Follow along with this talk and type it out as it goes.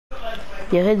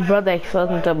Yeah, his brother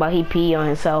exposed him to about he peed on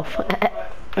himself.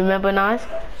 Remember, Nas?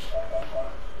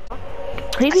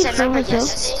 He be filming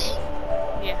himself.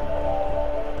 Yeah.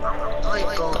 Oh, you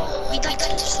go. We died to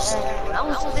the song. That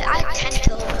was I had 10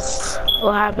 kills.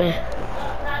 What happened?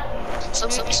 So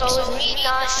it was me,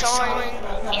 Nas, Sean,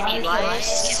 and Elias.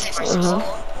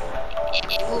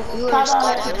 We were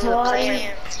squads and we were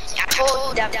playing. I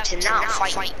told them to not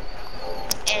fight.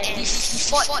 And we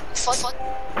fought.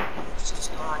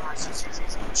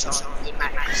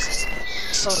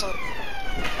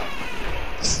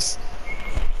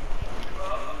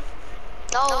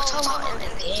 No, it's all about in the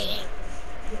game.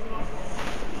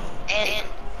 And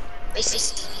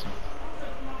basically,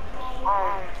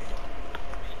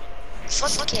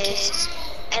 fuck the kids,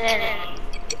 and then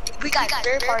we got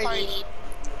third party,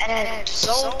 and then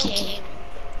Zone came,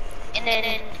 and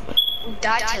then we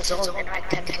died to Zone and I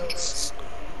had 10 kills.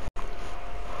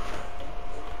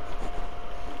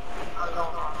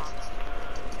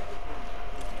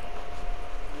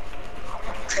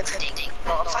 Cryptic.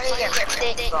 Well, if I get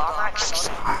cryptic, bro, I'm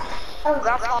actually.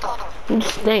 Grandpa. You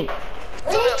stink.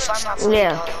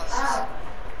 Yeah.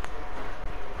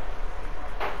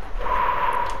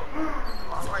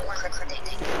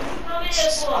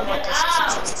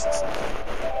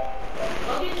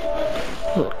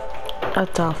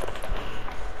 That's tough.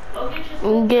 You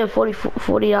can get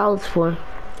 $40 for it.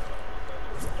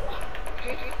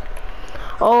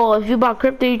 Oh, if you bought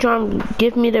crypto, you trying to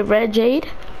give me the red jade?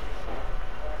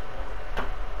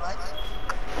 What?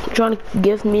 You trying to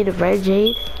give me the red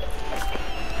jade?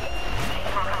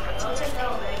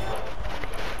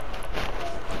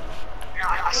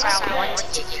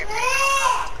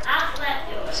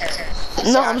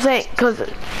 No, I'm saying, cause,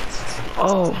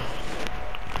 oh,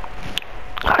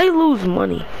 I lose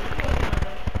money.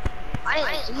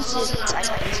 I didn't lose it.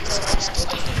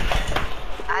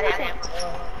 I didn't.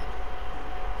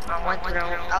 I went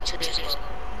up to this.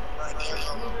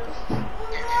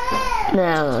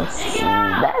 Now,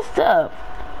 that's tough.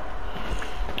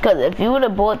 Cause if you would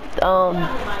have bought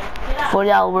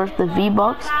 $40 worth of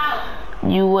V-Bucks,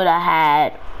 you would have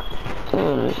had.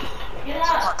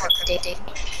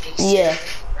 Yeah.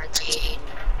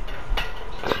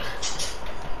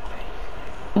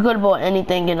 You could have bought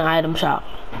anything in the item shop.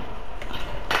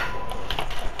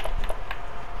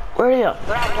 Where are you?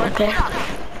 Okay.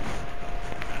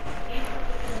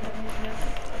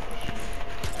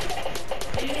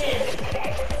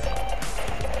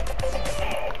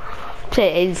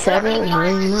 Say 87?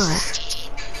 Why not?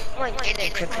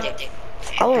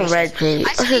 I want red jade. I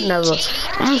should never.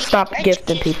 I'm gonna stop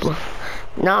gifting people.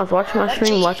 Now I was watching my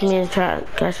stream, watching me in the chat,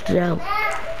 catch the down.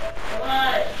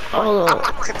 Oh.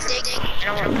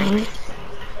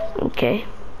 Okay.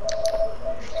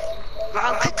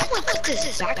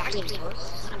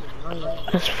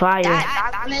 That's fire.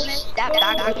 That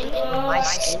backbling my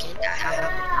skin that I have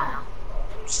now.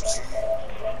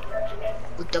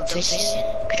 With the vision.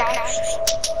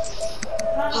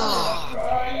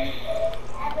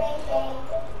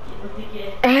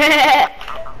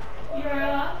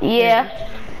 Yeah.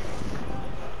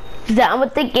 Down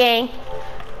with the gang.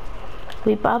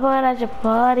 We pop out at your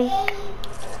party.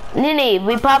 Nene,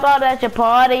 we pop out at your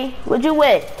party. What you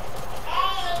with?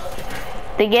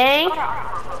 The gang?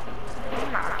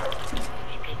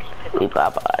 We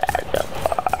pop out at your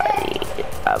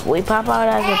party. We pop out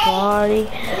at your party.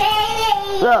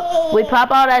 Look, we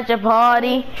pop out at your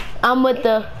party. I'm with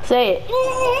the, say it.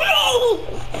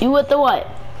 You with the what?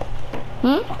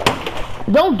 Hmm?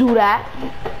 Don't do that.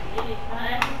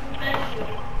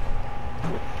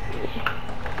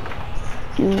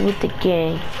 You with the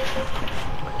gang.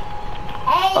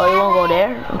 Oh, you wanna go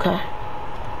there? Okay.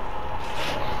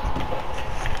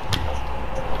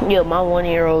 Yo, my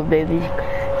 1-year-old baby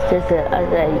sister, I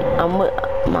said, I'm with,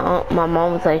 my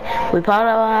mom was like, we popped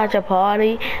out at your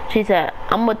party. She said,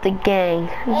 I'm with the gang.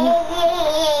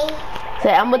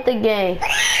 Say, I'm with the gang.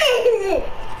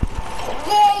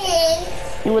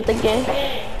 You with the gang?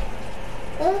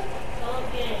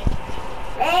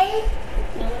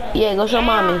 Yeah, go show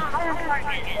mommy.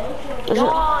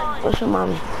 Go show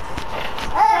mommy.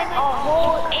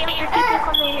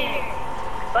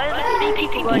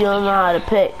 You don't know how to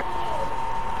pick.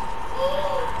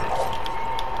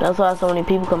 That's why so many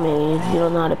people come in. You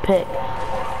don't know how to pick.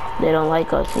 They don't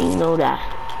like us, and you know that.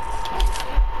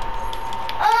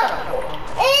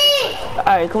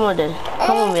 Alright, come on then.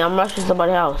 Come with me. I'm rushing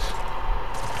somebody's house.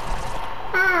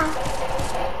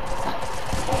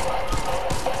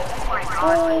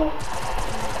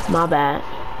 My bad.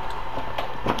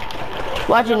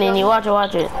 Watch it, Nini. Watch it,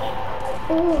 watch it.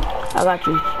 I got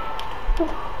you.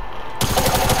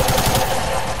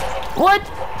 What?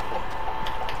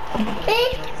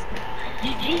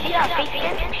 You see that face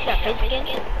skin? See that face skin?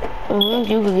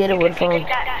 You can get it with a phone. You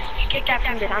get that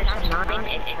from the Dinosaur 9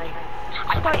 and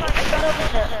I got over to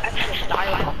extra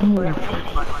style.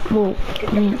 Move.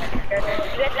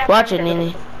 Watch it,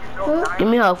 Nene. Give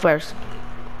me a hug first.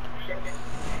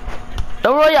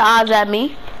 Don't roll your eyes at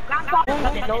me.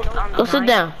 Go sit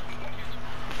down.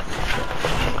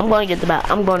 I'm going to get the bat.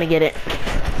 I'm going to get it.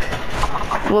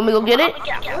 You want me to go get it?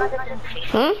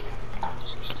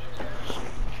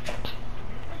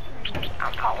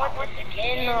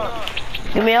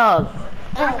 Give me a hug.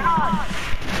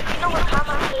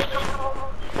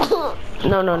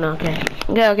 No, okay.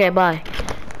 Okay, bye.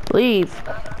 Leave.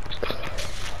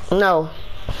 No.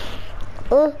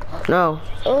 No.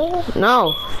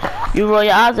 No. You roll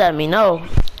your eyes at me, no.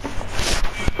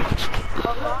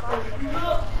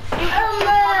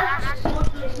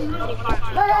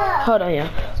 Hold on, yeah.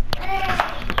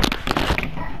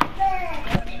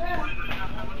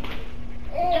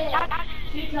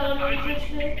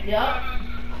 Yeah.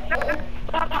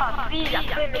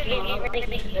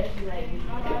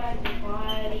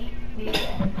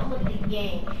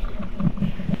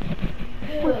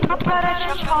 I'm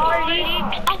at your party.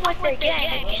 I'm with the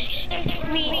gang. It's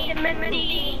me,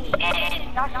 Timothy,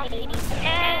 and Darcy,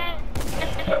 and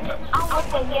I'm with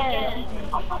the gang.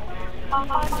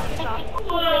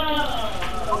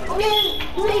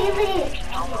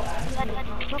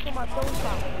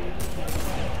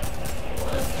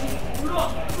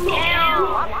 Damn,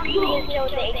 I'm being so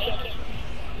dated.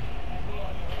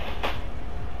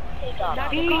 Take off.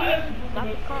 Not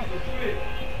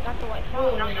the white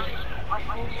phone.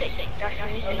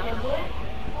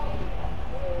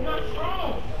 Not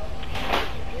strong.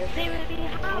 Seriously,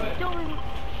 how are you doing?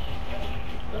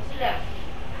 Let's sit down.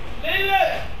 Lele!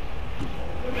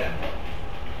 Come here.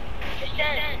 Just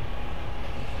stand.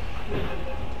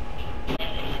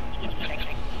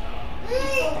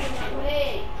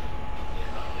 Hey.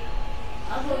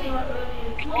 I'll tell you what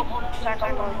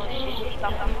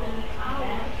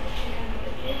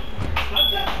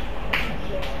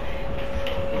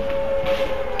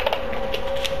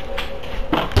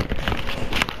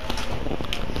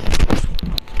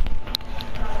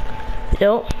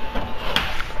Yo.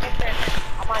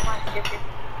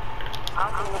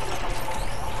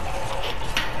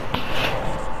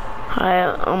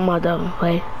 I'm about to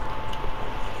play.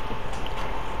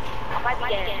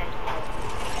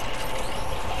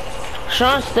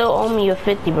 Sean still owe me a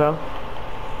 50, bro.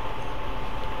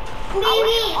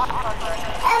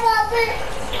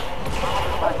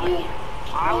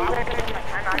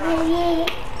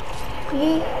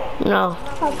 No.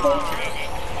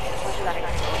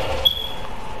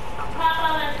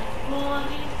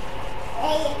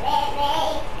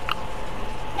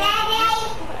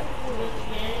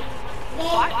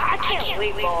 I can't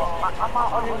wait, bro. I'm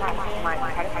not ordering my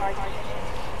credit card.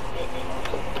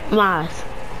 Mas.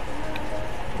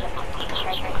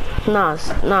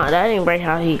 Nah, that ain't right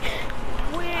how he.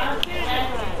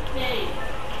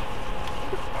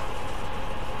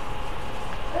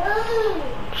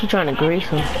 She trying to grease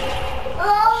him.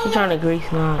 She trying to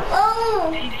grease Nas.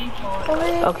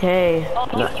 Okay.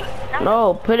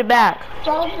 No, put it back.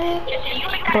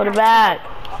 Put it back.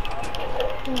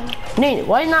 Nene,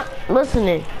 why you not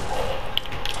listening?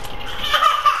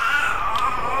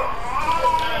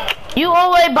 You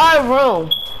always by the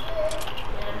room.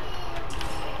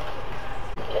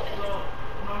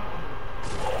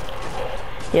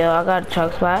 Yo, I got a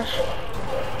chug splash.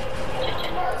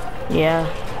 Yeah.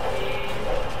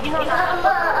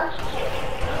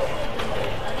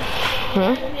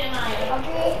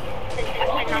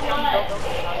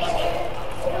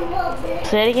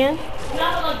 Say it again.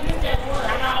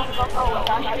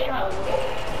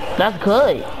 That's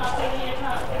good.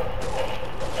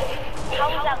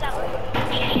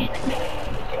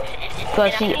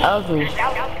 Cause she ugly.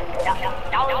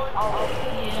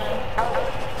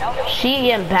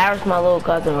 She embarrassed my little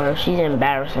cousin, bro. She's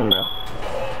embarrassing, bro.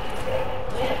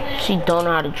 She don't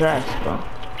know how to dress, bro.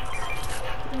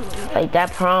 Like,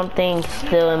 that prom thing's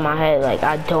still in my head. Like,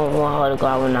 I don't want her to go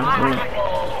out with nothing.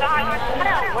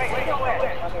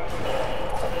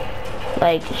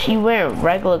 Like, she wearing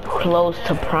regular clothes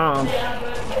to prom.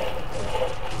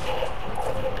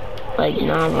 Like,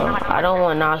 nah, bro. I don't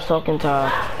want not talking to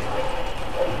her.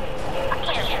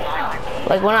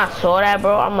 Like, when I saw that,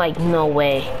 bro, I'm like, no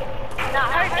way.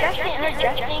 Her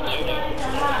dressing is...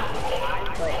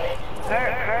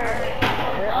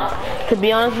 To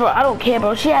be honest, bro, I don't care,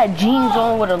 bro. She had jeans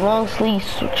on with a long sleeve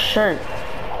shirt.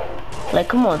 Like,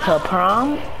 come on, to a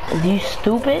prom? Are you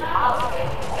stupid?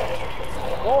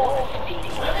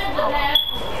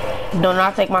 Do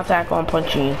not take my tackle, I'm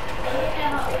punching you.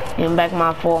 Give me back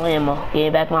my full ammo. Give me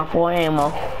back my full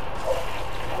ammo.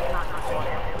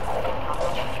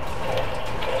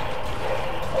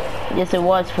 Yes, it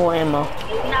was full ammo.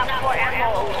 Not full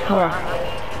ammo.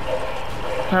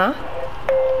 Huh?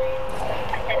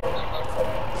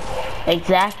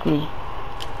 Exactly.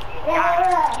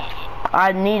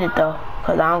 I need it though,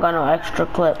 cause I don't got no extra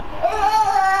clip.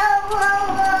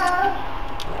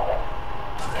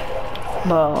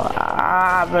 Bro,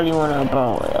 I really wanna,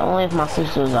 bro. Only if my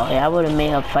sister was out here, I would've made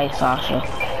her fight Sasha.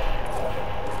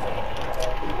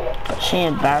 But she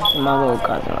embarrassed my little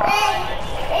cousin, bro.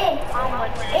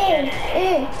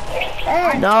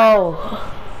 No.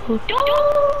 What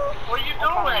are you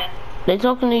doing? They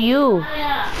talking to you.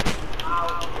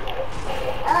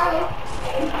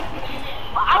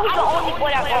 I was the only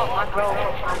boy that brought my bro.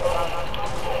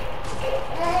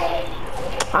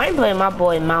 I ain't playing my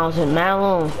boy Miles and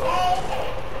Malone.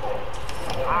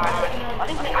 I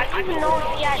didn't even know if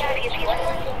he had PS4.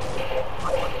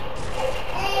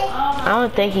 I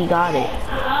don't think he got it.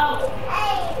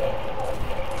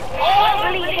 Oh, I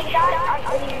really need that. I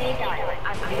really need that.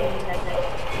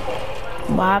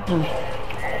 What happened?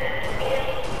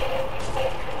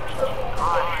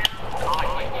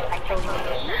 I told you.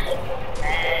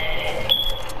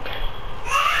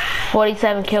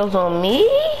 47 kills on me?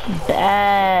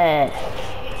 Bad.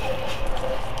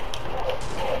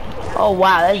 Oh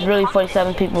wow, that's really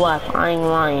 47 people left. I ain't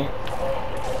lying.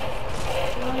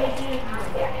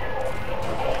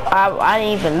 I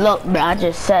didn't even look, but I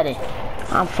just said it.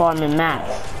 I'm farming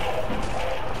mats.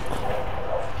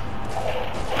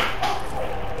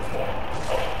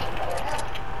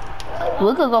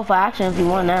 We could go for action if you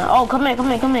want now. Oh, come here, come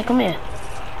here, come here, come here.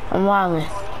 I'm wilding.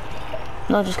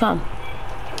 No, just come.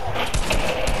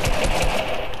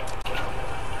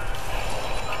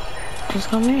 Just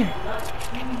come here.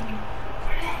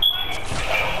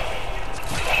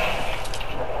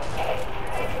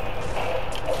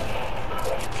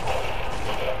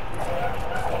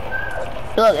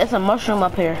 Look, it's a mushroom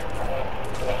up here.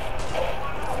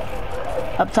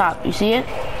 Up top, you see it?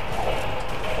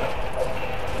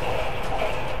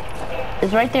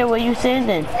 It's right there where you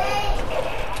standing.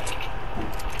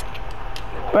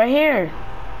 Right here.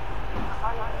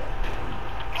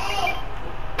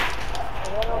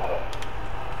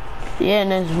 Yeah,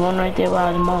 and there's one right there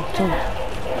by the mouth too.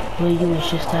 Where you was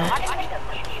just at.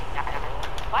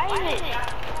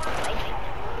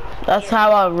 That's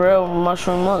how a real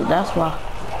mushroom looks, that's why.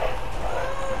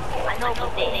 I know,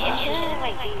 but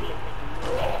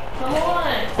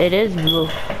It is blue.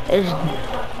 It's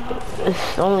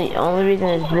only reason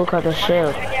it's blue because of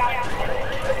shield.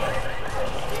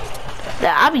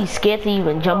 I be scared to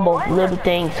even jump over little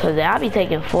things because I be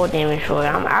taking 4 damage for it.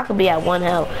 I could be at 1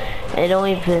 health and don't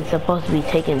even supposed to be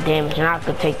taking damage, and I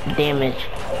could take the damage.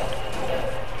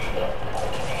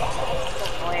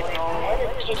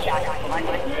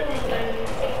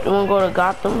 You wanna go to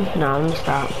Gotham? Nah, let me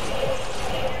stop.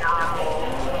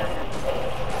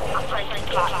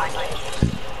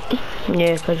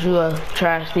 Yeah, cause you a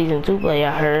trash season 2 player,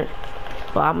 I heard.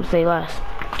 But I'ma say less.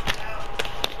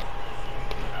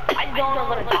 I don't know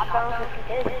what a Gotham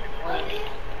is.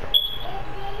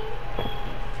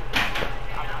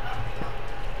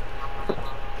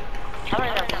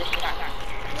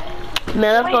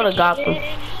 Man, let's go to Gotham.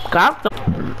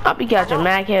 Gotham? I'll be catching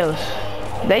mad kills.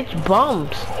 They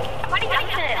bums.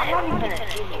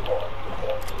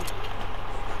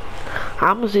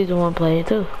 I'm a season 1 player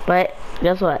too. But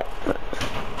guess what?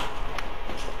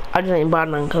 I just ain't bought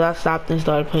none because I stopped and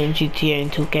started playing GTA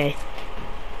and 2K.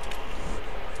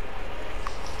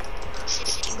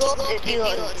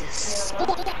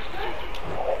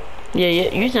 Yeah,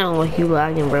 you sound like you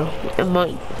lagging, bro.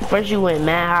 First you went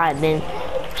mad high, then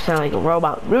you sound like a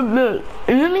robot.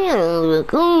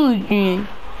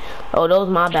 Oh, those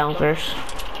my bouncers.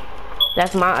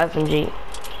 That's my SMG.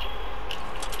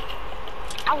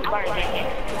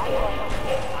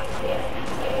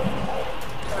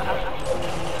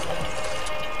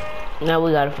 Now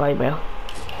we gotta fight, bro.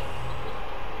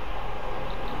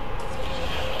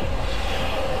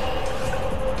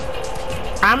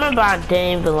 I remember I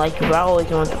didn't even like you, but I always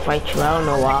wanted to fight you. I don't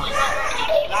know why.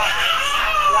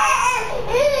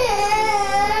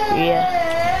 Yeah.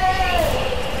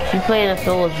 If you play in the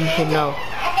solos, you should know.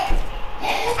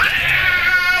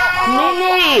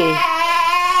 Mini!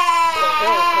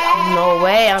 No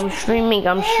way, I'm streaming.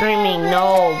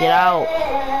 No, get out.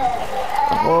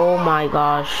 Oh my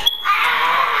gosh.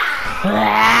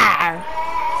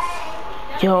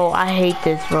 Yo, I hate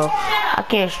this, bro. I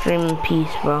can't stream in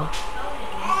peace, bro.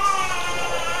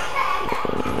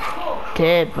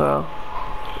 Dead, bro.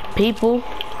 people.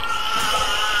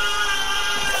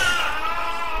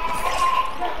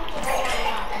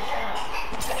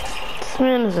 This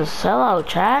man is a sellout,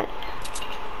 chat.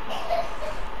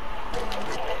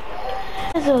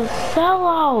 This is a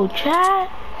sellout, chat.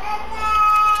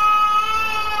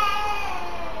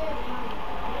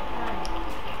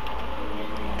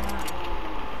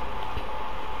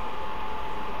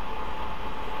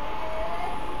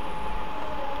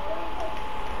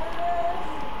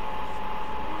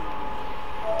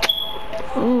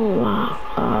 Oh my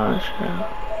gosh.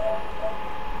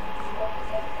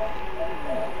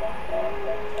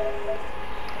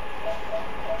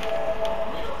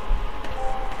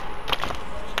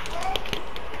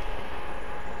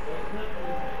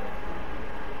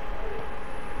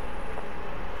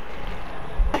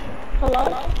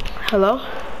 Hello?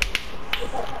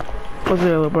 What's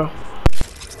good, bro?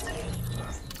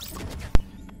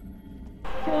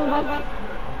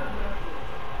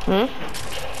 Hmm?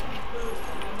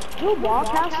 You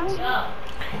broadcasting?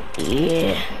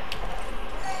 Yeah.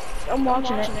 I'm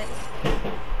watching it.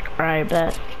 Alright,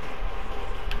 bet.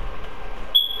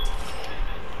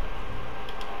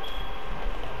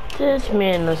 This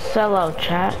man a sellout,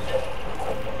 chat.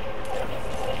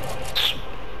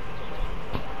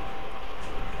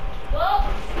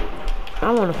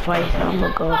 I wanna fight, so I'm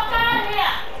gonna go.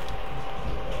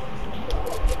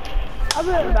 I'll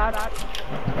be right back.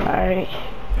 Alright.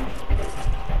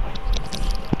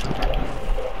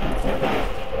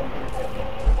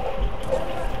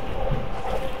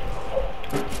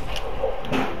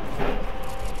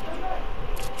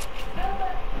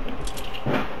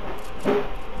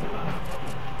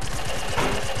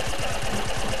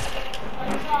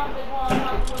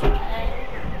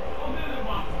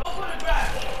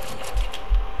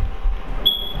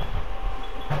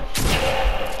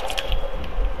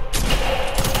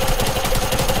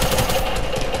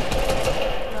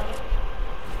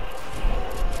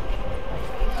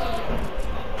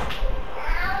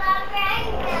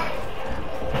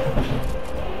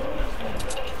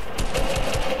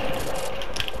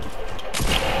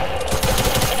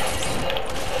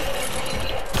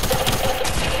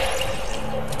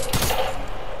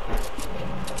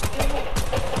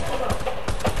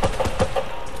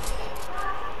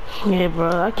 Yeah, bro,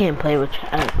 I can't play with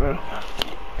chat, bro.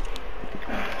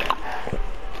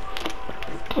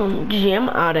 Gee, I'm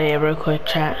out of here real quick,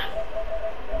 chat.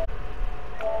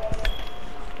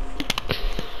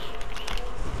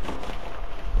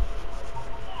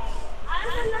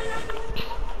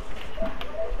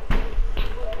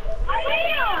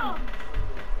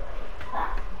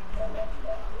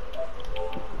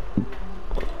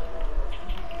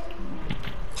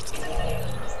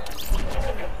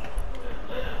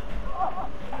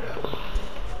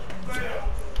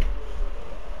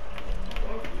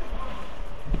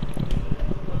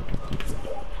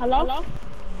 Hello?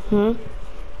 Hmm?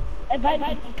 Invite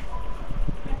me.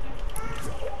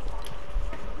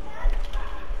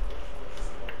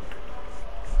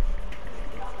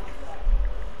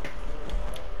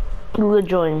 Who would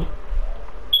join?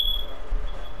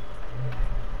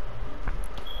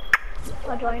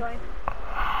 I'll join.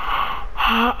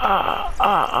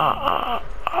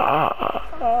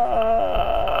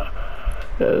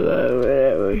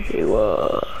 Whatever she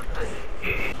was.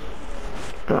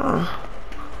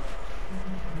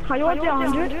 How you want to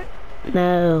 100?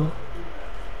 No.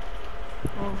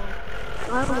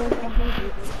 I don't want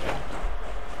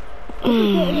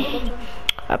 100.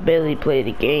 I barely played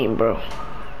the game, bro.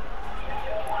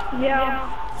 Yeah.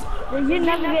 You're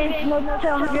never getting smoked to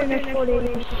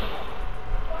 140.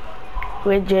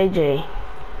 Where's JJ?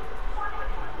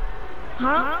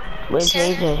 Huh? Where's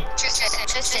JJ?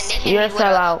 Tristan, You're a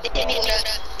sellout.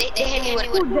 They hit me with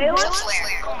Who, Jalen?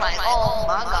 Oh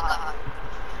my god.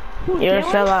 You're a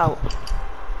sellout.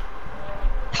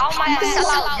 How am I a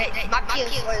sellout? My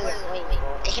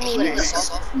PS4, they hit me with an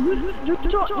assault. You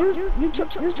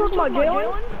talking about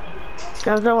Jalen? I'm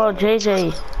talking about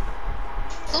JJ.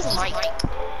 Who's Mike?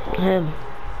 Him.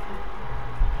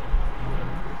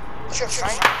 What's your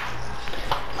friend?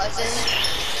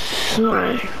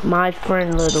 Cousin? My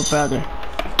friend, little brother.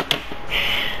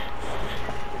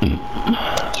 You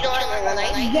know what I'm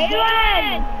like?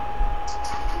 Jalen!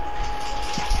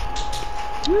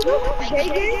 You talking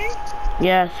JJ?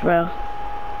 Yes, bro.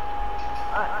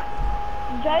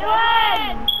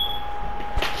 Jalen!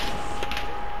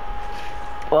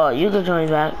 Well, you can join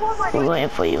back. We're waiting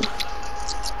for you.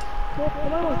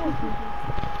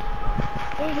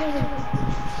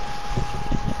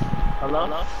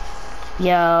 Hello?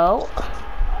 Yo.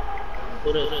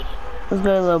 Who this? What's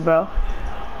good, little bro?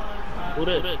 Who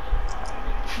this?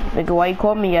 Nigga, why you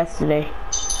called me yesterday?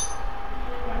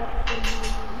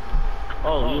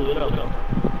 Oh, you, what up, though?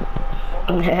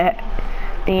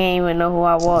 They ain't even know who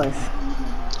I was.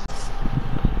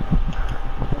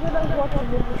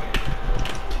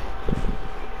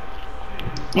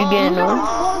 You getting on?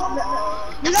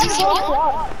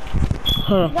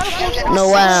 Huh.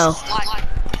 Noel.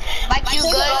 Mike, you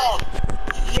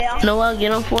good? Noel,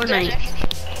 get on Fortnite.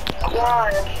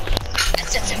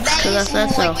 Cause I said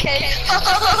so.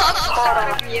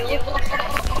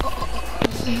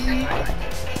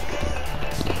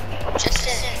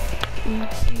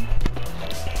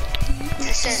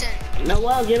 Justin.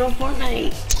 Noel, get on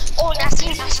Fortnite. Oh, that's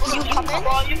you coming?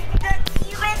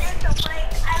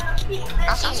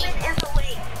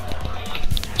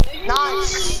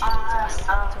 Nice.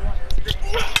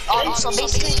 So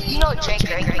basically, you know Drake,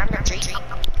 right? Remember Drake?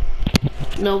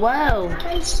 Noel.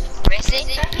 He's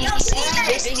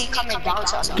basically coming down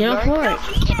to Get on New York.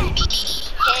 Fortnite.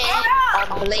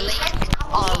 And me, him,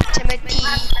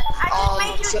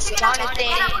 Blake, Timothy,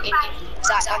 Jonathan,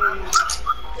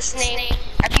 what's his name?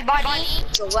 Everybody,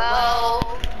 Joel,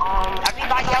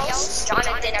 everybody else,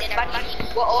 Jonathan, everybody,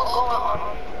 we're all going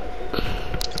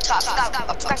to I forgot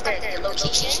the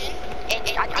location, and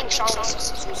I think Sean was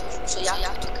so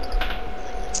yeah.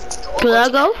 Could I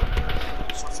go?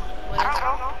 I don't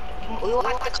know. We will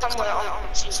have to come with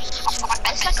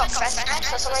it's like a fest match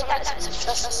or something like that. It's a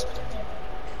fest.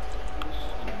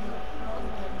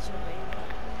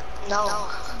 No.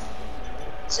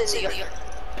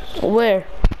 Where?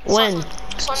 When?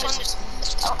 This one is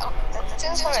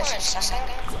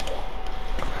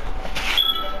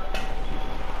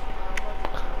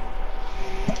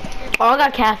Oh, I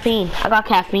got caffeine. I got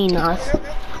caffeine, Nas.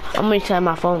 I'm gonna check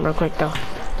my phone real quick though.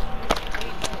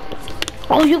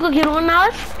 Oh, you could get on,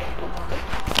 Nas?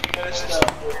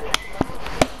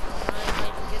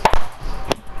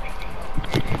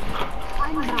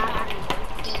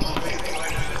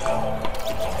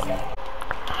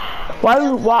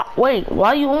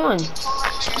 Why you on?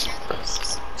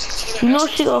 You know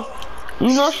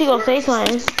she go say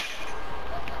something.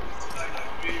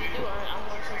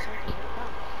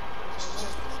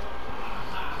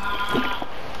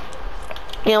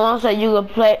 You know, so you could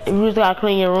play, you just gotta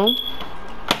clean your room.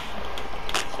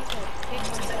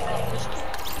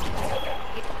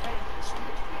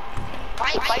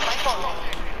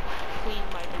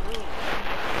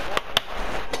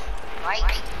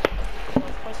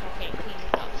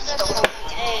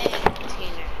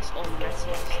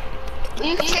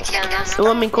 You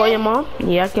want me to call your mom?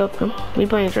 Yeah, I killed them. We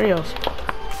playing trios.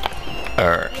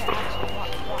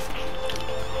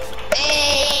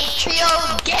 Hey, trio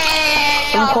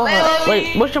gang! I'm calling her.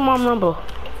 Wait, what's your mom's number?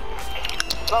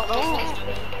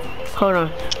 Hold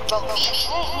on.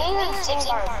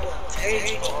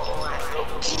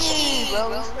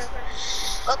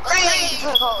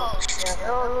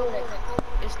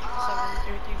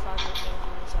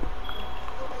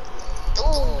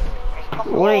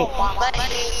 Wait.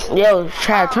 Yo,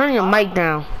 Chad, turn your mic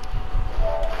down.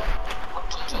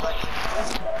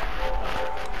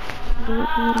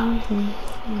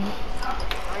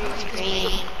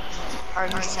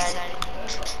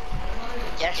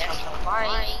 Yes, I'm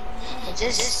fine. Is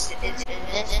this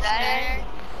better?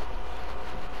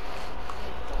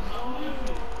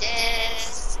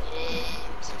 This is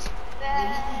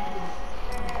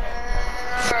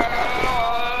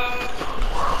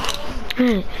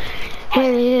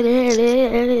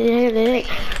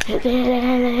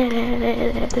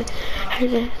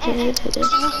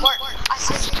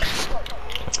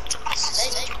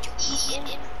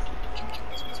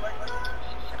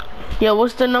Yo,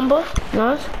 what's the number?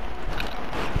 Nas?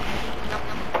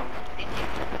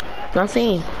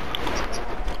 Nothing.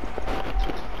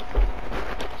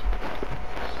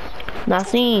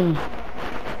 Nothing.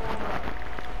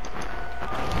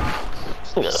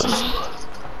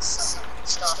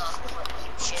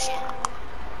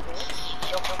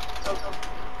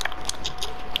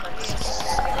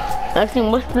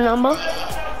 Nothing. What's the number?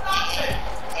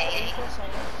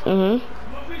 Mhm.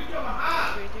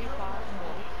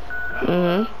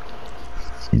 Mhm.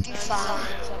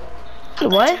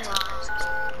 What?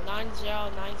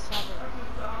 9097.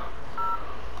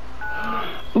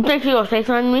 You think you'll say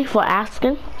something to me for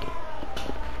asking?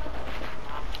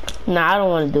 Nah, I don't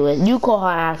want to do it. You call her,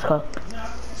 ask her.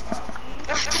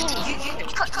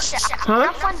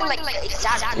 Huh?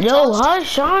 Yo, hush,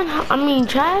 Sean. I mean,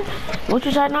 Chad. What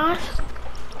you said, Nas?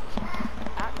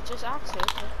 Just ask her.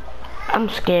 I'm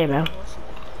scared, man.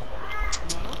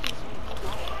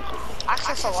 Ask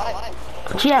her for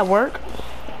what? She at work?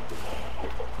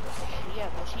 Yeah,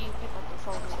 but she pick up the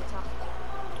phone all the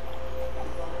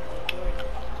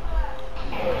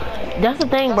time. That's the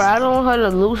thing, bro. I don't want her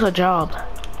to lose her job.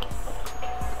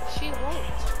 She won't.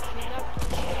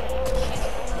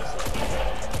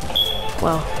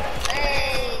 Well,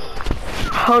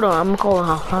 hold on. I'm calling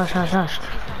her. Hush, hush, hush.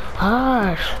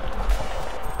 Hush.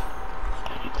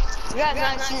 You guys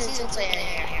not seen the two player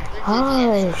here.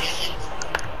 Hush.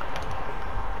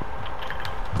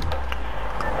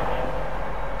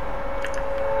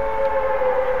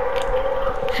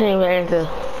 She ain't even answer.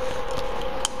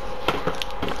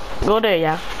 Go there,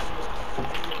 yeah.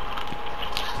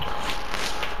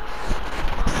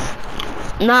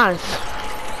 Nice.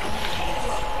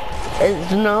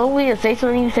 It's no way to say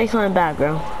something, you say something back,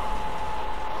 girl.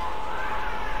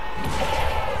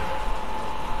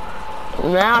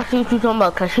 Now I see what you're talking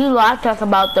about, cause she lied to us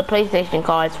about the PlayStation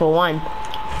cards for one.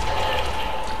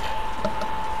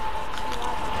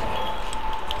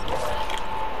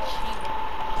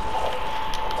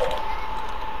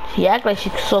 She act like she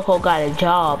so-called got a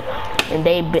job, and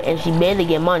she barely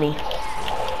get money.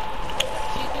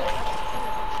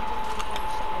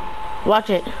 Watch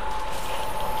it.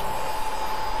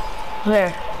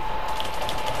 Where?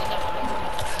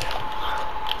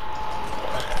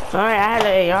 Alright, I had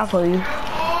an AR for you.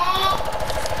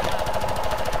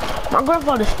 My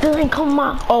grandfather still ain't come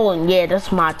out. Oh, yeah,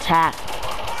 that's my chat.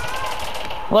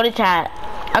 Go to chat.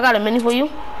 I got a mini for you.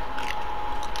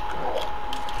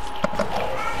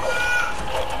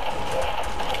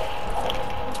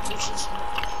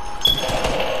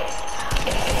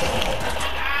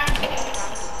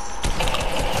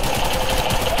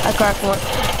 I cracked one.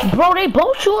 Bro, they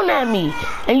both shooting at me.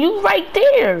 And you right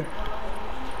there.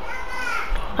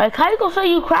 Like, how you gonna say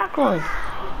you cracked one?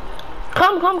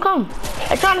 Come.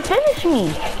 They're trying to finish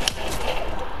me.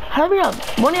 Hurry up.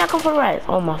 When do y'all come for the ride?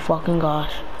 Oh my fucking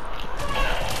gosh.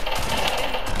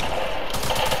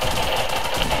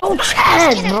 Oh,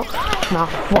 Chad, bro. My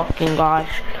fucking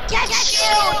gosh. Get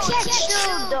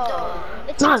shield, though.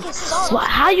 Nah,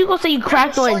 how you gonna say you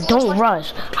cracked one and don't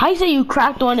rush? How you say you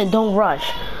cracked one and don't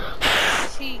rush?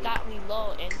 She got me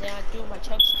low, and then I threw my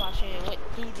chug splash and went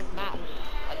through the map.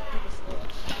 Like, through the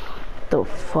floor. The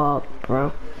fuck,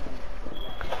 bro?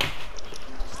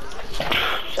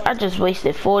 I just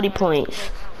wasted 40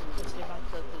 points.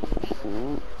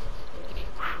 No,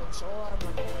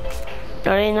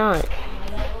 they not.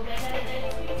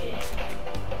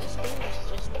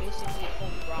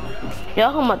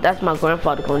 Y'all home up, that's my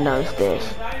grandfather going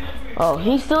downstairs. Oh,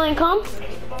 he still ain't come?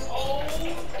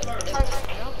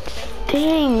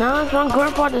 Dang, nah, my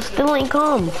grandfather still ain't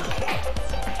come.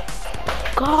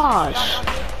 Gosh.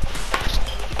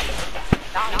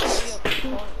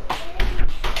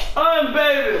 I'm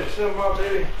baby. Still my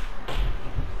baby.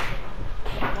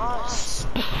 Nice.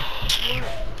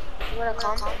 You wanna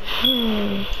come?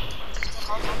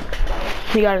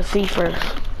 You gotta see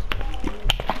first.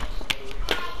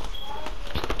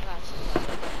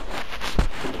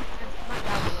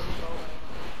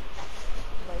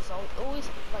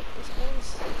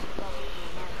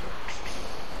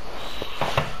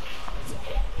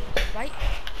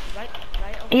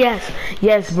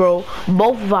 Yes, bro.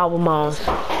 Both of our moms.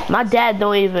 My dad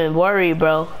don't even worry,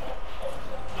 bro.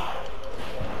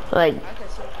 Like,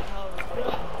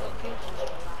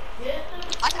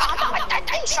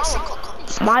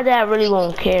 my dad really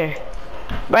won't care.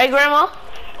 Right, Grandma?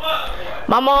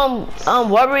 My mom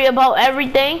worry about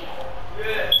everything.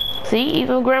 See,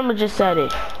 even Grandma just said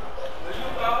it.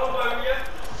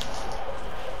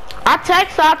 I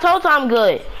texted her, I told her I'm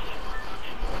good.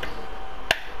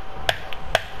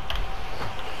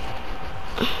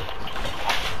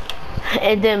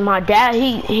 And then my dad,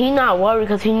 he not worried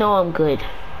because he know I'm good.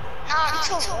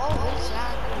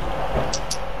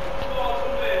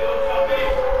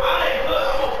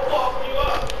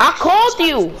 I called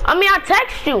you. I mean, I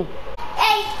text you.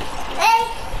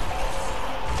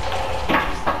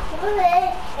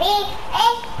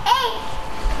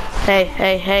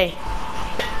 Hey.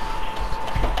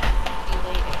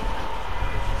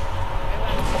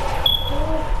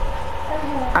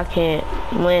 I can't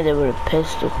land it with a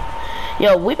pistol.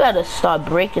 Yo, we better start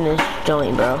breaking this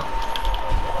joint, bro.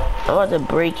 I'm about to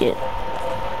break it.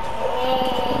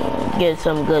 Get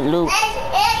some good loot.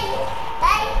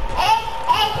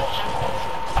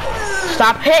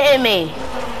 Stop hitting me.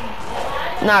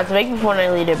 Nah, it's making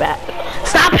Fortnite leader back.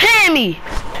 Stop hitting me.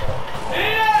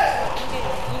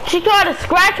 She tried to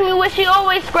scratch me where she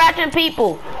always scratching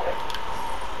people.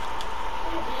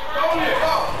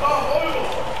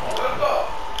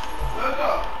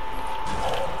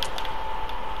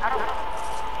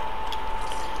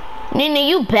 Nina,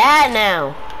 you bad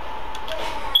now.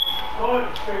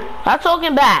 I'm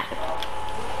talking back.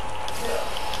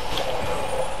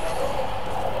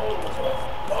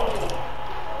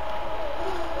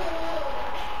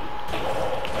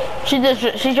 She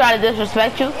tried to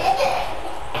disrespect you.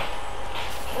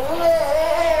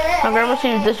 My grandma, she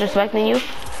was disrespecting you.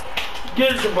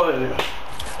 Get your butt in there.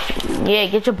 Yeah,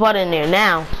 get your butt in there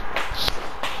now.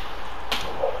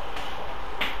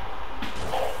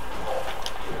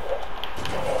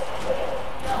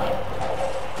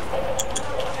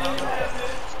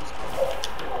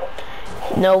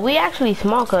 No, we actually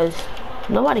small cause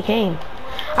nobody came.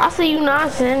 I see you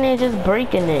not sitting there just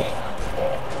breaking it.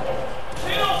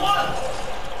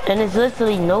 And there's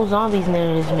literally no zombies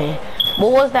near this man.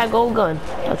 What was that gold gun?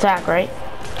 Attack, right?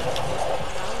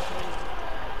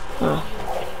 Oh.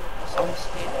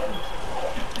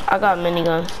 I got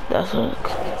miniguns. That's what.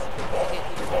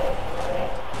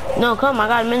 No, come. I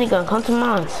got a minigun. Come to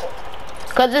mine.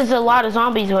 Cause there's a lot of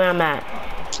zombies where I'm at.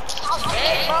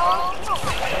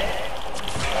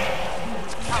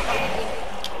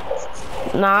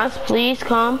 Nas, please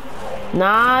come.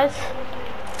 Nas.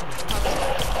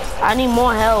 I need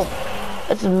more help.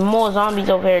 There's more zombies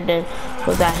over here than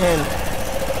was that him.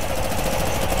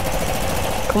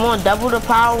 Come on, double the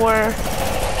power.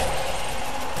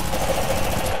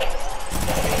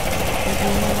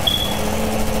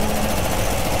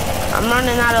 I'm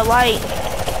running out of light.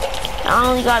 I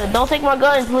only got it. Don't take my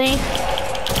guns, please.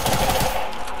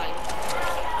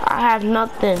 I have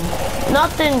nothing.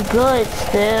 Nothing good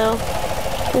still.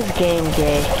 This game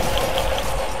gay.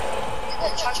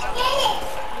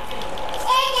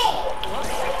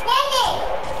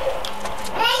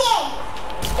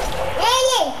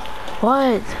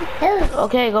 What?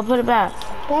 Okay, go put it back.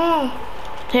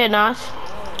 Here, Nas.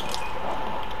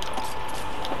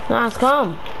 Nas,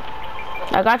 come.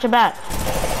 I got your back.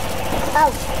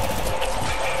 Oh.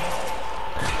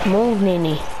 Move,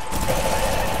 Nene.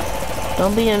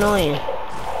 Don't be annoying.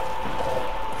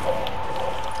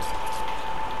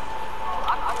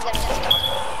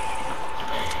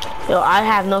 Yo, I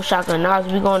have no shotgun. Nas,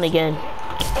 we going again.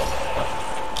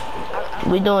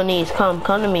 We doing these. Come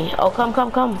to me. Oh, come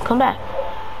back.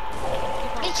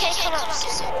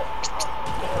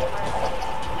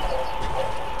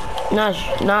 Nas,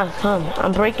 come.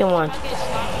 I'm breaking one.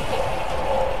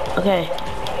 Okay,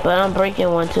 but I'm breaking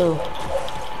one too.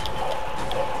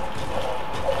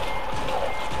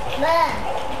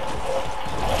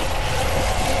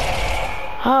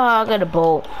 Oh, I got a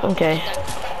bolt. Okay.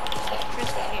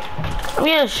 I'm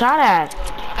getting shot at.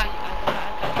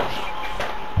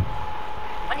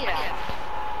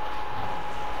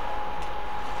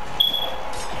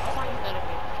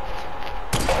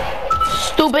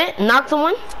 Stupid, knock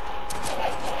someone.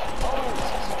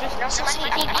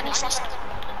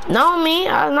 No, me,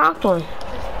 I knocked one. I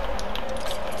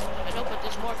know, but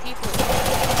there's more people.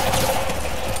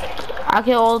 I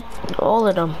killed all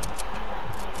of them.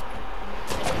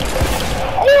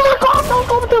 Oh my god, no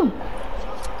scope him!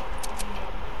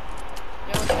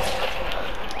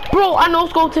 Bro, I no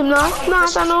scoped him,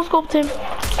 Nas, I no scoped him.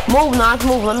 Move, Nas,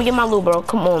 move. Let me get my loot, bro.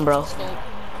 Come on, bro.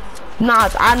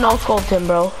 Nas, I no scoped him,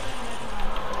 bro.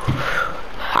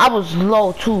 I was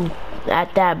low too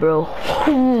at that, bro.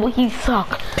 Ooh, he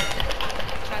suck.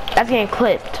 That's getting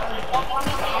clipped.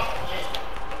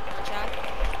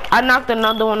 I knocked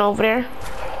another one over there.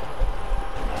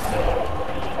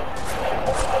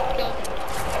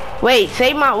 Wait,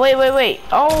 save my. Wait.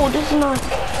 Oh, this is not.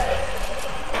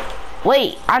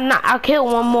 Wait, I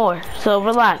killed one more. So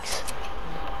relax.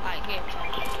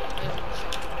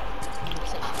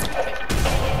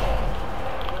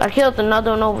 I killed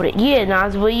another one over there. Yeah,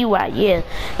 Nas, where you at? Yeah,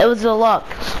 it was a luck,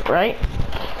 right?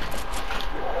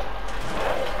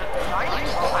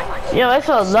 Yo, it's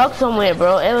a luck somewhere,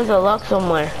 bro. It was a luck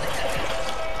somewhere.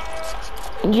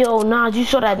 Yo, Nas, you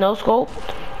saw that no scope?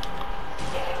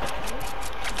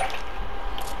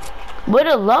 Where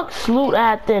the Lux loot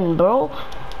at then, bro?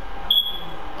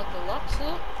 What, the Lux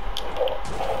loot?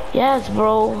 Yes,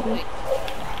 bro. Wait,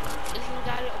 isn't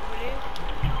that over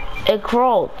there? It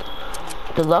crawled.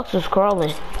 The Lux was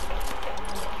crawling.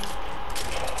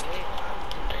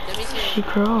 Let me see. She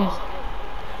crawled.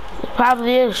 It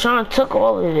probably is. Sean took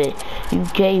all of it. You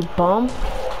gay bum.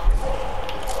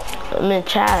 I'm in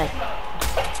chat.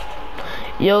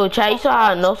 Yo, chat, you saw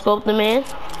how I no scoped the man?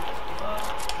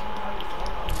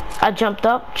 I jumped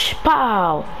up.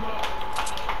 Pow.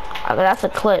 That's a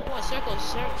clip. Circle,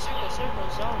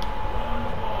 zone.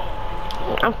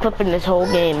 I'm clipping this whole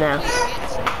game now.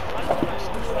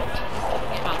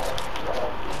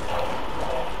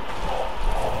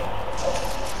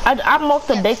 I marked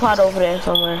a big pot over there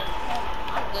somewhere.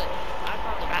 I'm good. I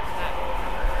found the backpack.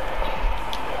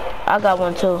 I got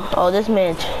one too. Oh, this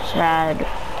man Chad.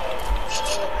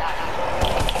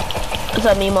 What's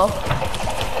up, Mimo?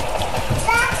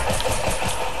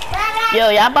 Yo,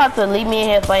 y'all about to leave me in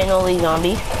here fighting all these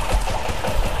zombies.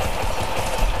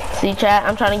 See, chat,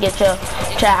 I'm trying to get your...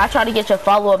 Chat, I tried to get your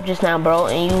follow-up just now, bro,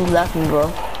 and you left me, bro.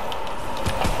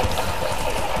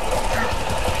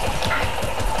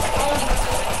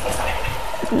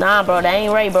 Nah, bro, that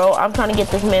ain't right, bro. I'm trying to get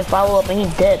this man follow-up, and he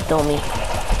dead on me.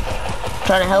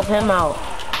 Trying to help him out.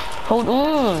 Hold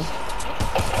on.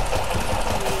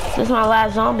 This is my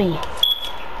last zombie.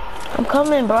 I'm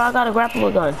coming, bro. I got a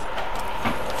grappler gun.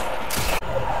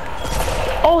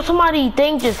 Oh, somebody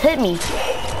thing just hit me.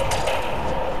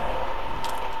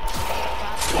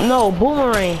 No,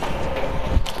 boomerang.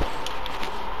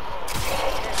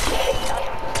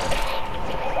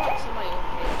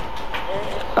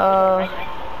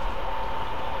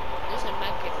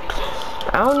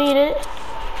 I don't need it.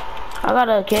 I got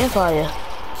a campfire.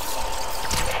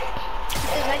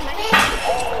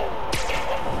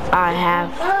 I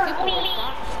have.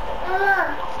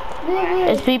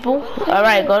 It's people. All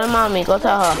right, go to mommy. Go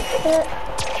tell her.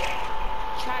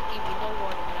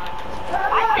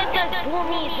 I think there's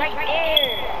boomies right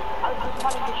there. I was just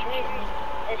wanting to trade me.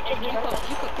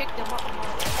 You could pick them up.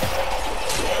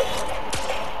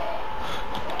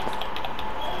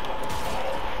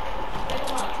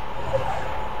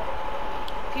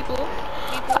 People.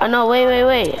 I know.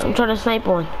 Wait. I'm trying to snipe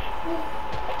one.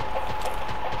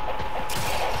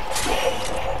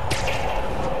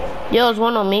 Yo, it's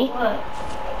one on me. What?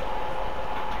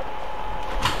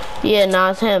 Yeah,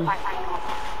 nah, it's him.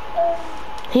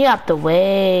 He out the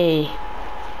way.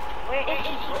 Where is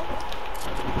he?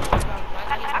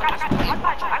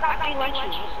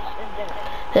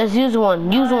 Let's use one.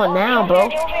 Use one now, bro.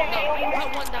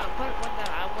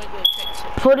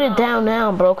 Put it down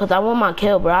now, bro, because I want my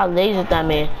kill, bro. I lasered that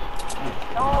man.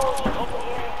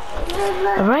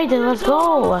 Alright, then let's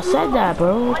go. I said that,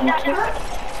 bro.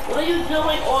 What are you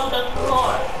doing on the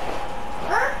floor?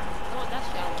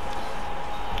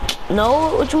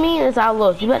 No, what you mean it's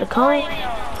outlaws? You better come.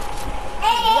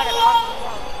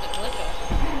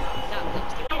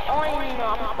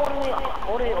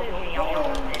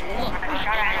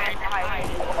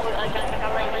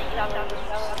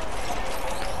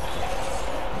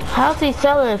 How's he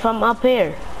selling if I'm up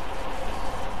here?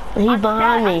 He's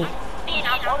behind me.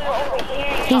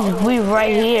 We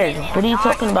right here. What are you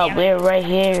talking about? We're right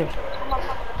here.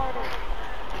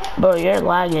 Bro, you're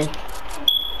lagging.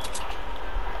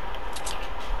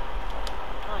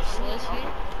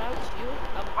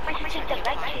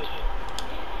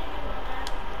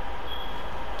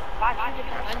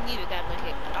 I needed that one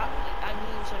hit. I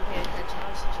knew something that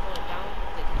house is going down.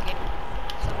 They can get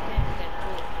something that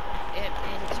cool.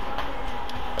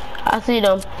 I see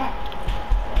them.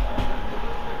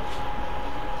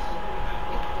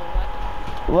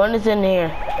 One is in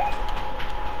here.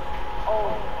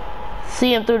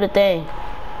 See him through the thing.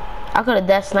 I could have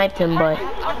death sniped him, but.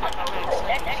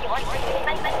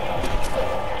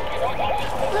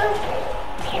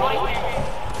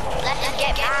 Let's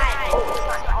get mad.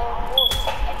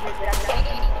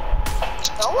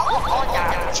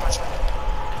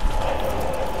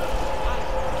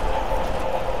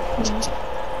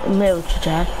 I'm here with you,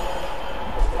 Chad.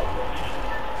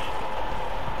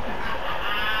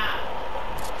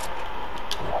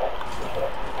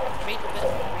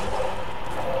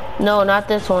 No, not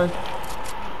this one.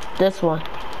 This one.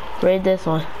 Raid this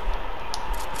one.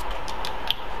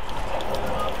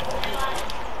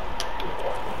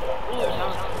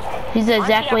 He's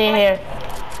exactly in here.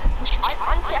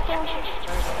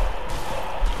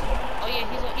 Oh yeah,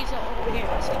 he's over here.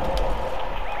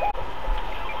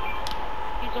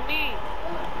 He's on me.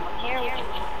 I'm here with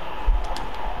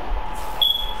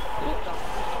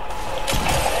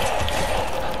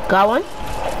you. Got one?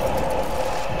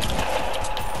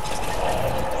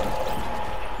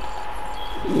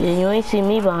 Yeah, you ain't see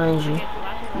me behind you.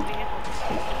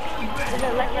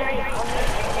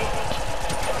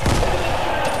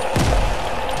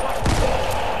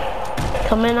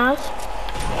 Come in, us.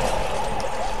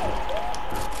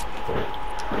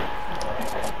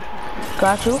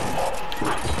 Got you.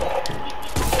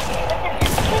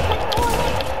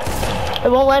 It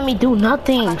won't let me do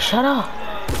nothing. Shut up.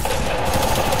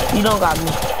 You don't got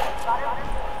me.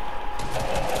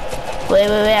 Wait,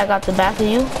 I got the back of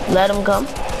you. Let him come.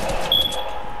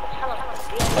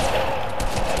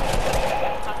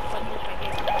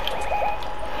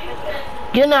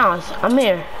 Get Nas. I'm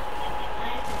here.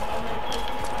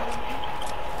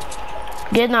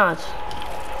 Get Nas.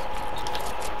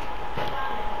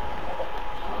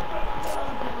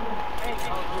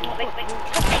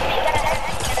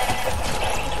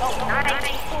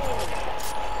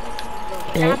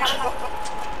 Bitch.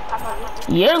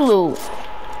 Your loot.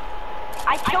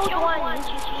 I killed one.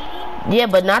 Didn't you see? Yeah,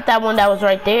 but not that one that was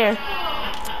right there.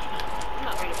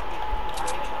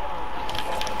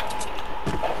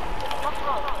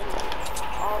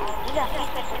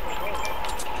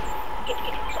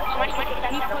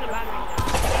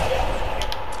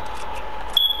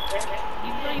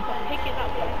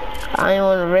 I didn't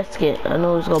want to risk it. I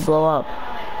knew it was gonna blow up.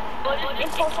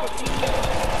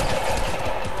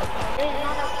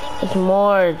 It's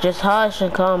more. Just hush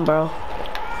and come, bro.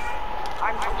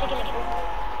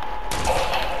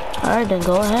 Alright, then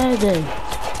go ahead then.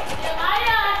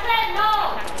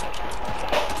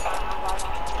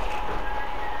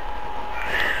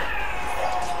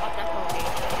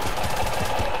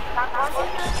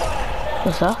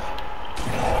 What's up?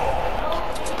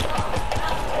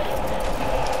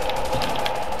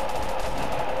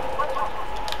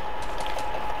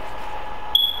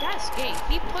 That's gay.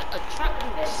 He put a trap in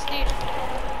the stairs.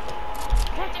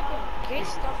 What type of gay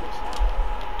stuff is that?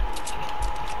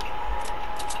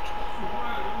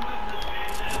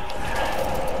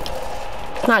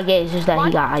 It's not gay, it's just that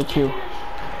he got IQ.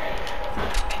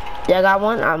 Yeah, I got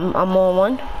one. I'm on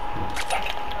one.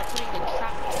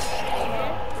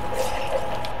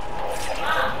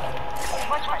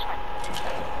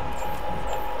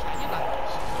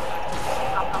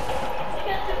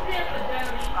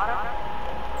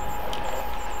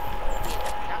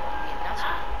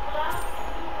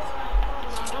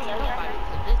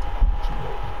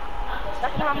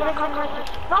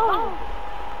 No!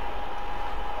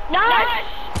 Nice!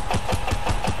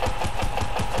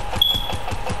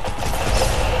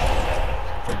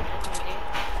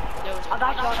 I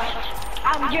got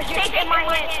you. You're safe in my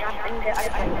hands. I'm in the other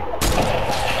side.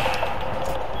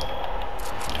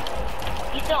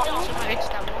 You still on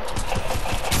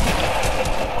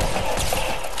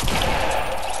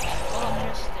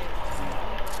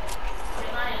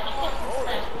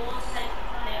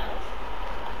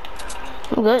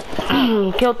I'm good.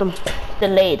 Killed them.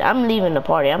 Delayed. I'm leaving the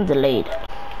party. I'm delayed.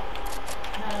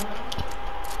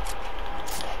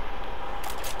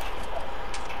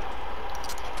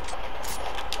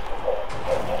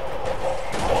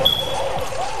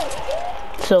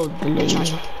 So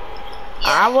delayed.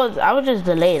 I was just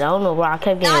delayed. I don't know why I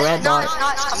kept getting red bars.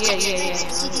 Yeah.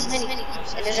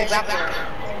 There's a grappler.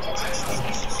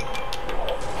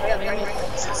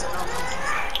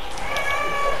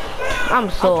 I'm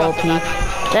so OP.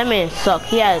 That man sucked.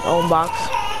 He had his own box.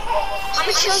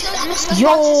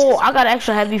 Yo, I got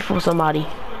extra heavy for somebody.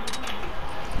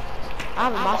 I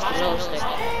have a monster stick.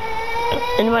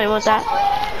 Anybody want that?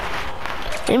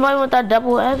 Anybody want that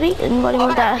double heavy? Anybody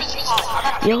want that?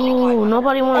 Yo,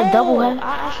 nobody want a double heavy?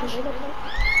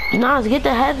 Nas, get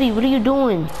the heavy. What are you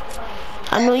doing?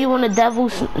 I know you want a double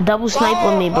snipe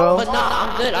on me, bro. But nah,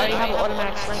 I'm good. I already have an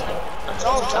automatic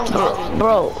sniper.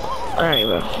 Bro. Alright,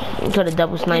 bro. You could have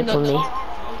double sniped on me.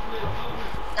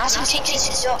 I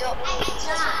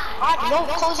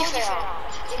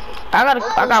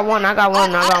got one. I have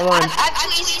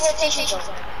 2 easy rotations.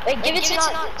 Wait, give it to Nas.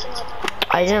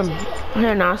 I am.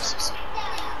 Here, Nas.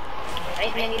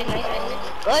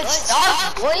 Good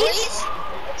stuff, boys.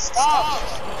 Stop.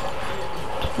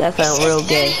 That felt real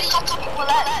gay.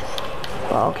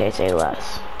 Oh, okay, say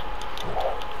less.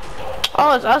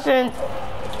 Oh, it's us in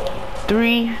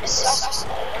 3.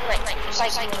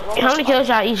 How many kills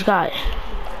y'all each got?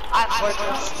 I have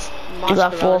 4. You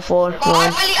got 4, 4, 1. I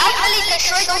really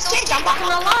destroyed those kids. I'm not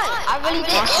gonna lie. I really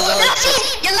did.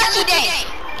 You're lucky day.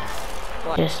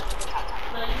 Yes.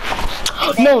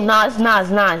 No, Nas.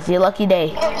 Your lucky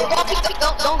day.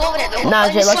 Don't go over there.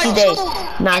 Nas, your lucky day.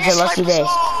 Nas, your lucky day.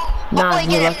 Nas,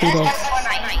 your lucky day.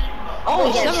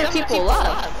 Oh, 7 people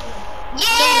left.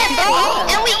 Yeah, bro.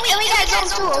 And we got zone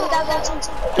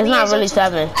 2. It's not really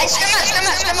 7.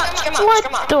 Scrim What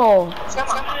up. the?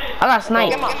 I got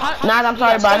sniped. Nas, I'm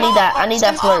sorry, but I need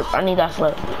that slurp.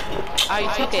 I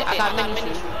took it. I got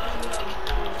mini.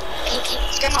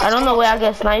 I don't know where I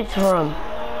get sniped from.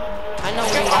 I know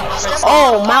where you are.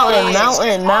 Oh,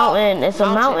 mountain. It's a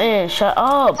mountain. Shut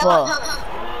up, bro.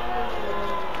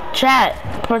 Chat.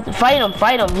 Fight him.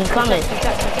 He's coming.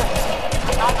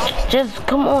 Just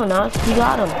come on, Nas. You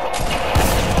got him.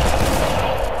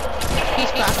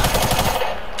 He's cracked.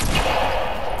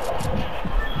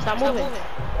 Stop moving.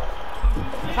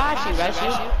 If I actually res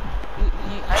you,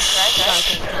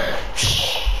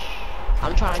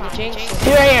 I'm trying to jinx it.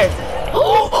 You're right here.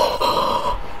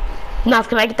 Nas,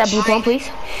 can I get that blue pump, please?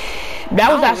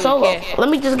 That was that solo. Let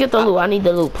me just get the loot. I need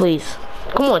the loot, please.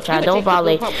 Come on, Chad. Don't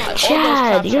violate.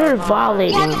 Chad, you're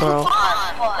violating, bro. I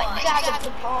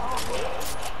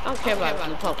don't care about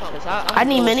blue pump. I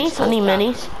need minis. I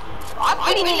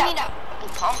really need that.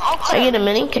 Can I get a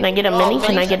mini? Can I get a mini?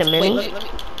 Can I get a mini?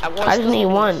 I just need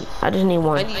one. I just need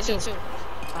one. I need two.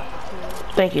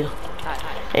 Thank you.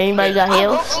 Anybody got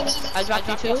heals? I dropped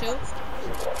you two.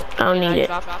 I don't need it.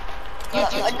 No,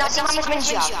 see how much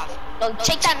minis you have. No,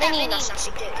 take that mini and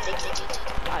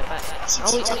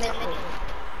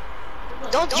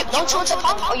Don't show it to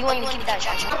Pump, or you want me to give you that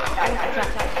shot?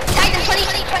 Titan, 20,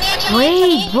 28.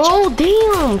 Wait, bro,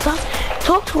 damn.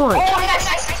 Talk to him.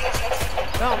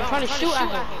 Bro, I'm trying to shoot at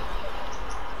him.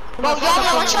 Bro, you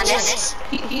have one shot this?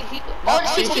 All the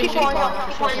people on your.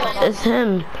 It's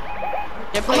him.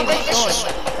 They're playing this door.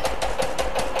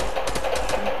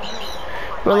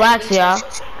 Relax, y'all.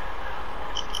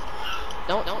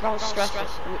 Don't stress.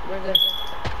 We're good.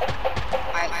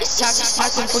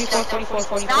 Titan,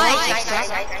 44. Nice.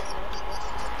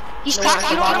 He's cracked.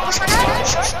 You don't want to push my guy?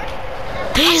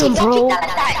 Damn, bro. Don't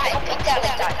pick that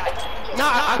like that. No, I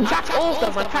cracked all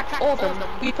of them.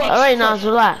 Alright, now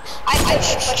relax.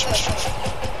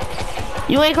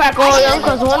 You ain't crack all of them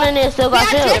because one in there still got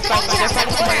kills.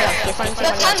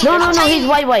 No, he's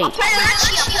white.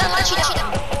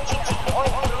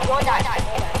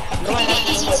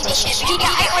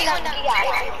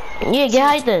 Yeah, get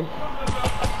height then.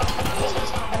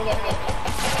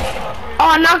 Oh,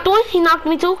 I knocked one. He knocked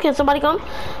me too. Can somebody come?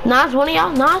 Nas, one of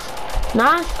y'all. Nas.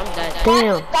 I'm dead.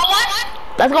 Damn.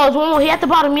 Let's go. There's one more. He at the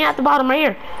bottom. Right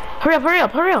here. Hurry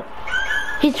up.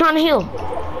 He's trying to heal.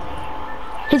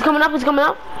 He's coming up.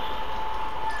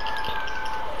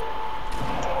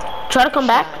 Try to come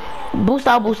back. Boost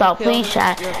out. Please,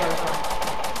 chat.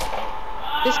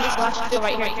 This is last kill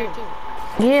right here.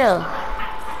 Yeah.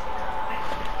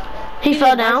 He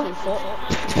fell down.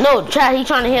 No, chat. He's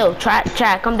trying to heal.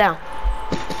 Chat. Come down.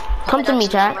 Come to me,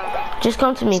 chat. Just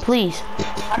come to me, please.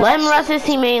 Let him rest his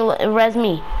teammate and res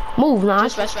me. Move,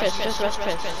 Nas. Just rest Chris.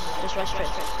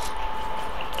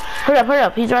 Hurry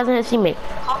up. He's resing his teammate.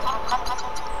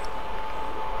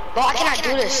 Bro, I cannot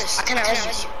do this. I cannot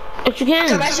res you. If you can.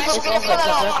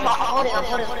 Hold it.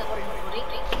 Hurry up.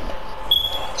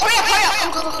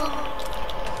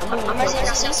 I'm resing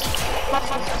now.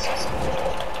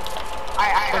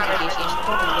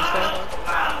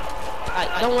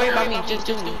 Alright. Don't worry about me. Just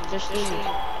do me.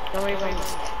 Don't worry about me.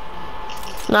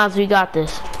 Nas, we got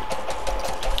this.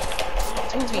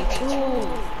 2v2.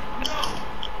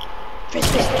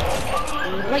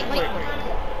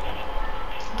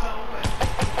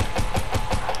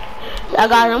 I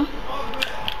got him.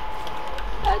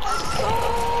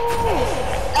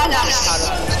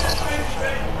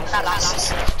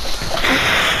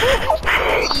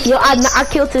 Yo, I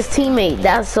killed his teammate.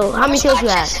 That's so. How many kills you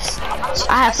had?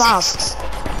 I had 5.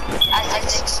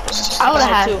 I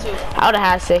would have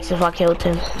had 6 if I killed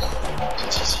him.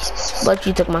 But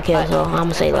you took my kill, so I'm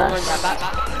gonna say less.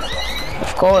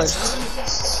 Of course.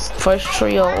 First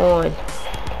trio on.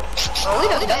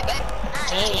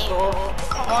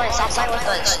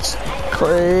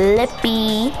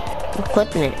 Clippy. I'm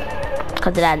clipping it. Cause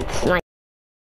of that snipe.